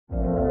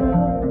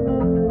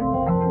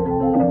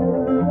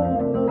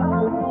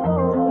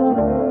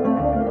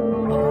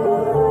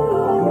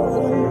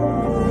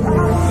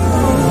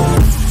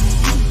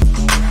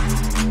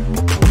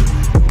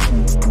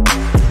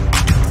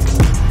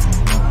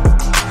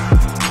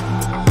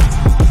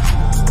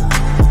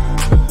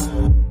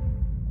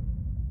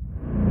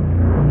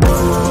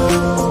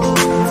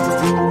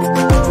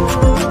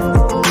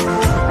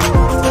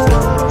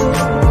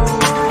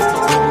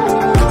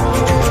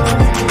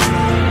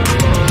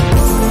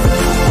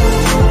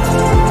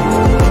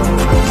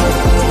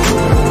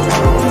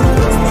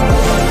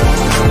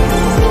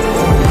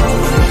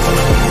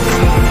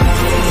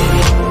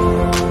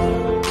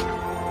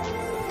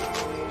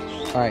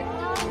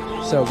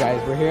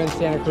here in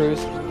Santa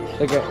Cruz.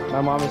 Look at my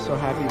mom is so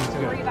happy. Let's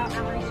go.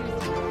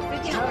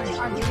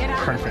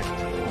 Perfect.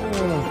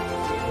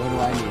 What do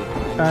I need?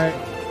 Alright,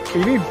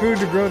 you need food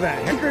to grow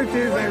that.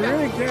 Hindrances, I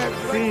really can't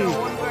see.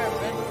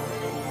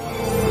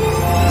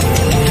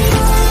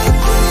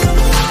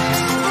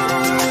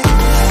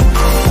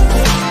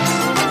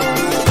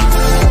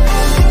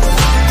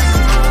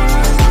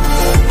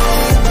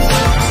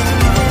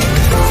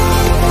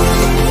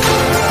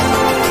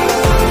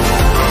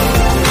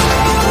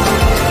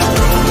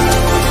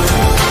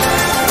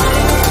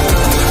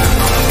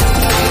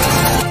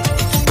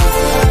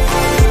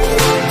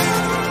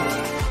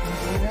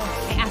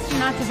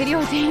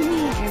 Videotape me.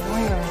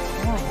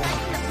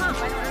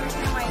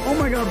 Oh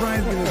my god,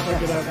 Brian's gonna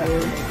fuck it up,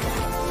 dude.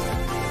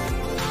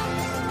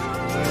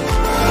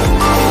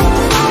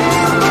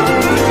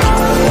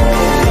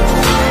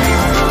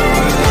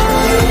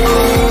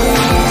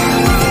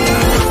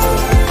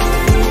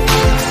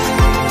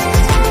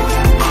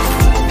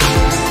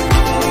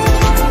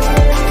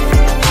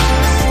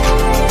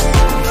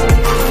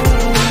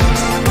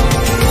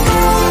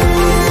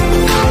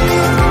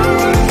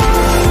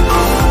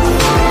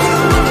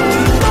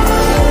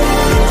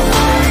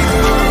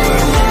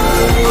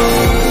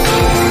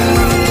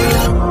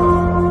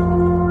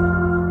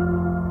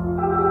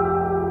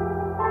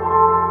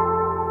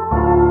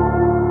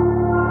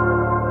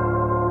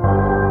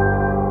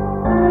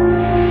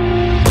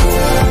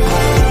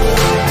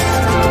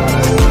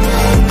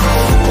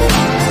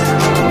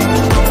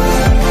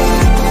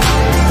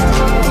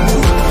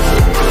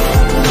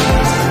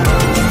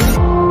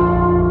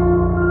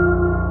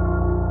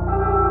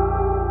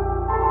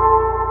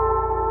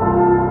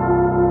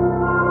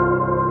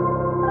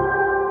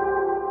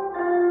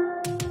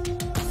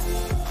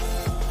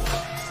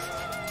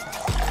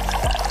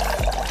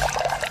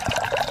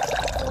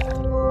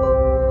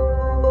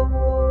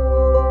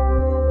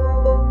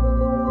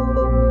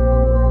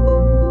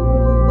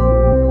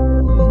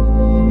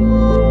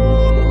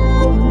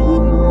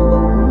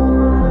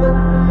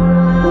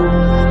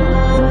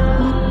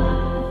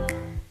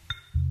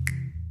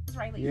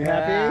 You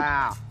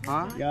happy?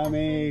 Huh?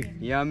 Yummy.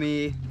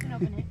 Yummy. You can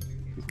open it.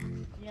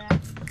 Yeah.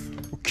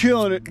 We're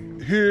killing it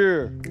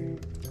here.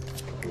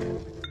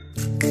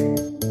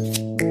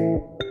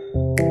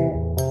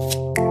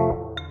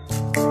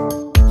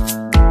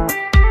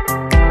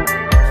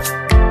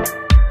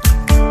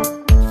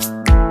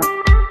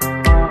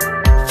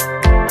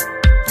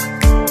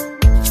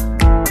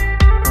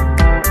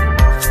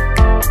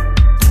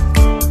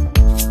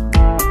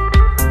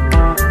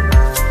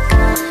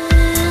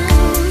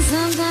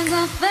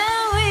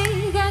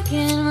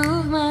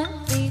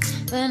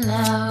 But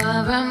now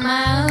I'm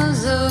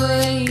miles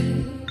away.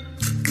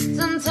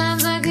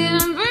 Sometimes I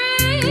couldn't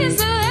breathe.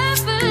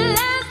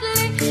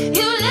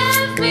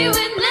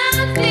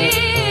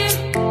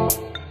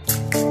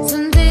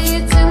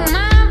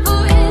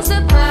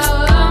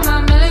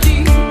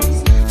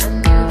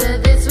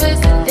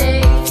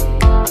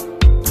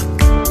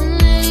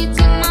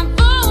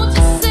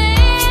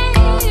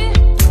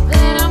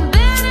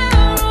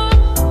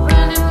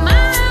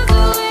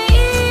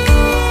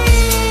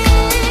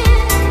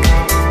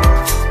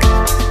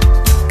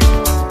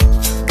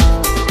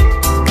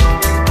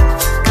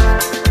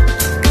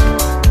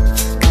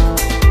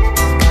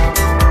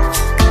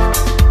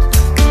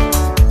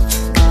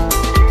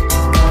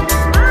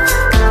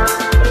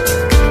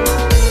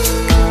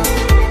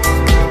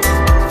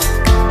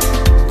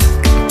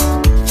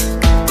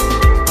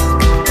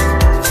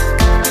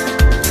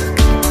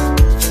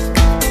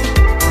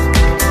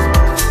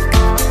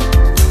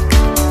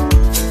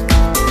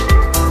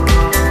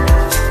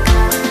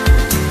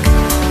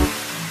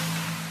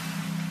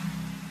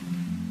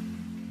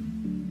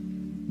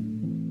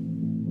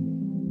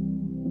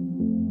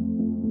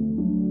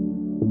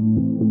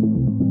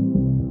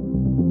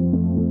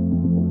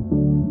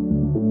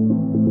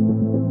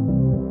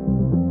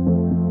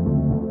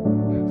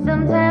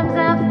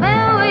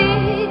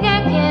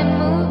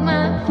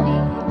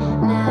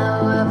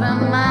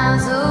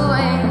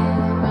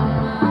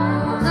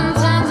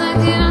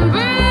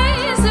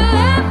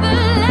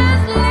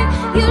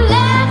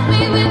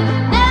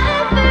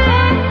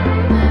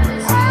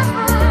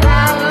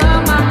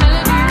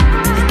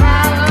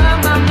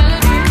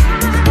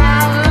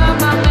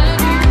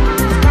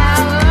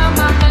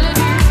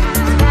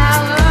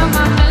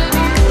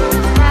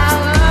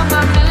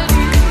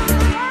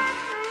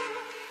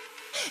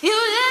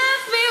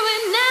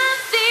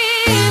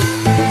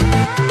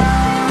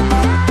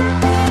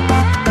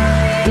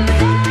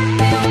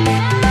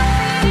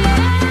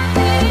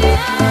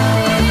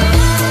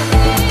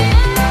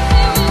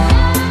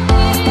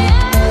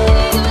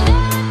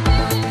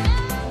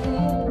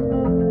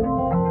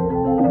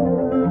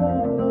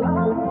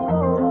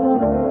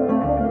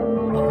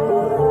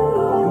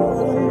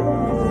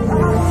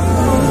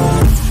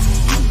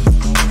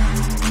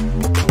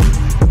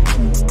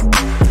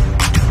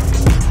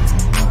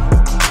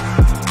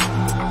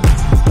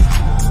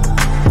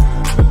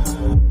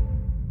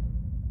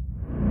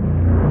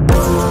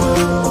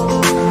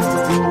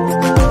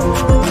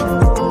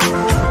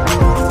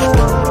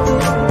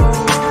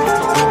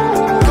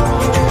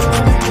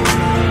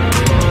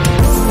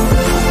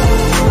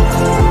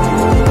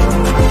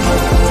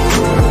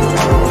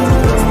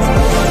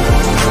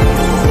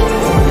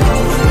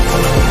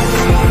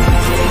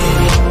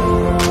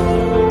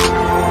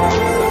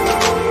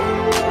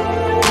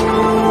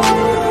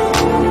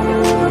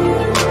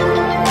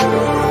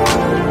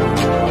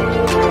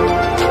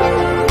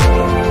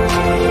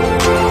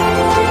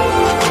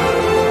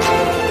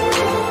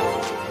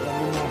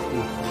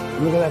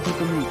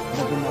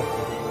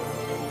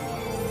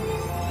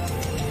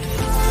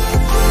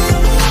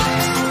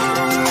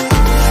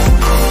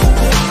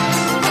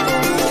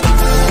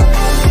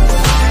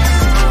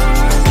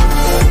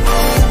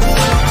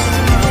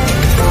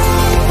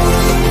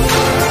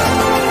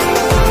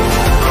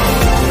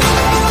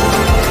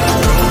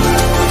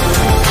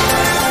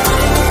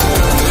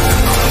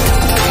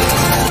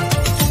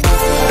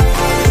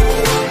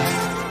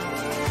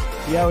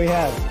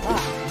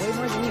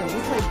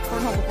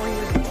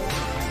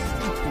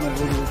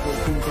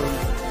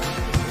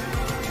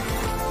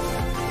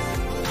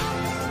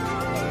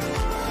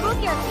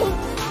 But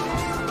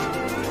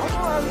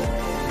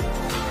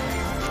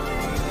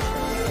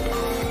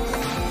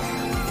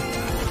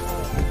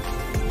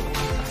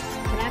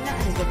I'm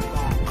not in a good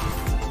spot. I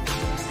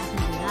can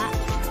do that.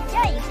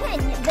 Yeah, you can.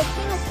 The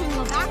fingers can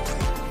go back.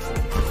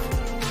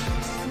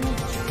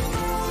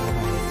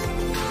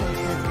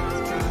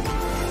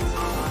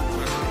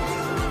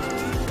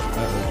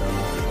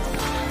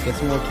 Get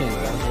some more cans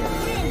out here.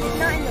 It's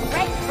not in the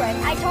right foot.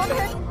 I told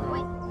her.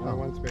 Wait. Oh,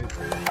 one space.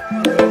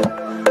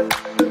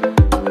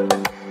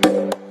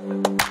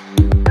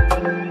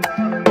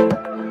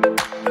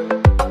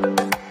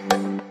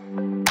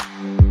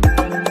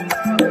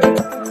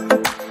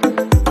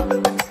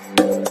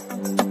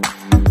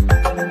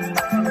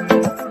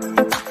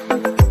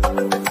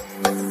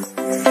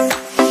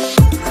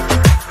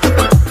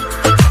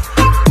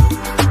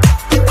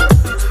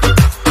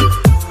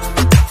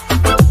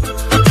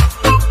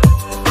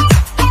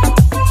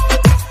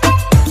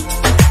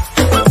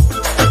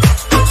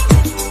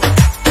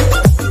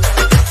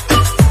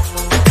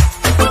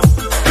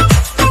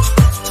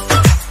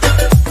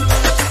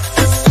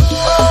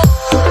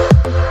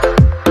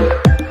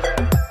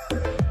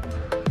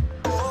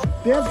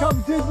 Dance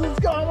competition, let's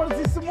go. I want to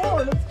see some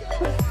more. Let's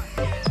go.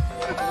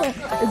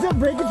 Is that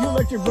breaking to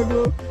electric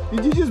boogaloo?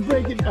 Did you just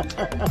break it?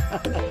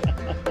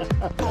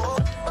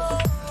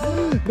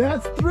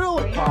 That's thrill.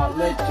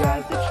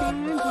 Apologize. I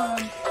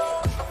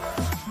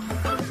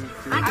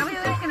was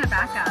just gonna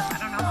back up. I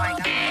don't know how I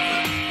got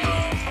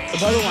there.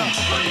 The other one.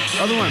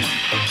 Other one.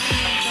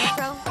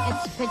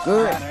 It's pitch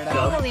Good.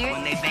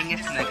 When they bang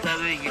us in the club,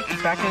 you get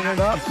Backing it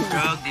up.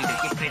 drug, they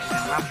get pictures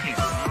in my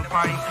picture. I'm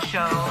party for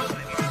show.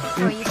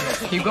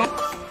 Keep going.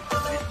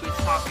 Let's keep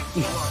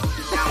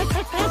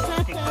talking.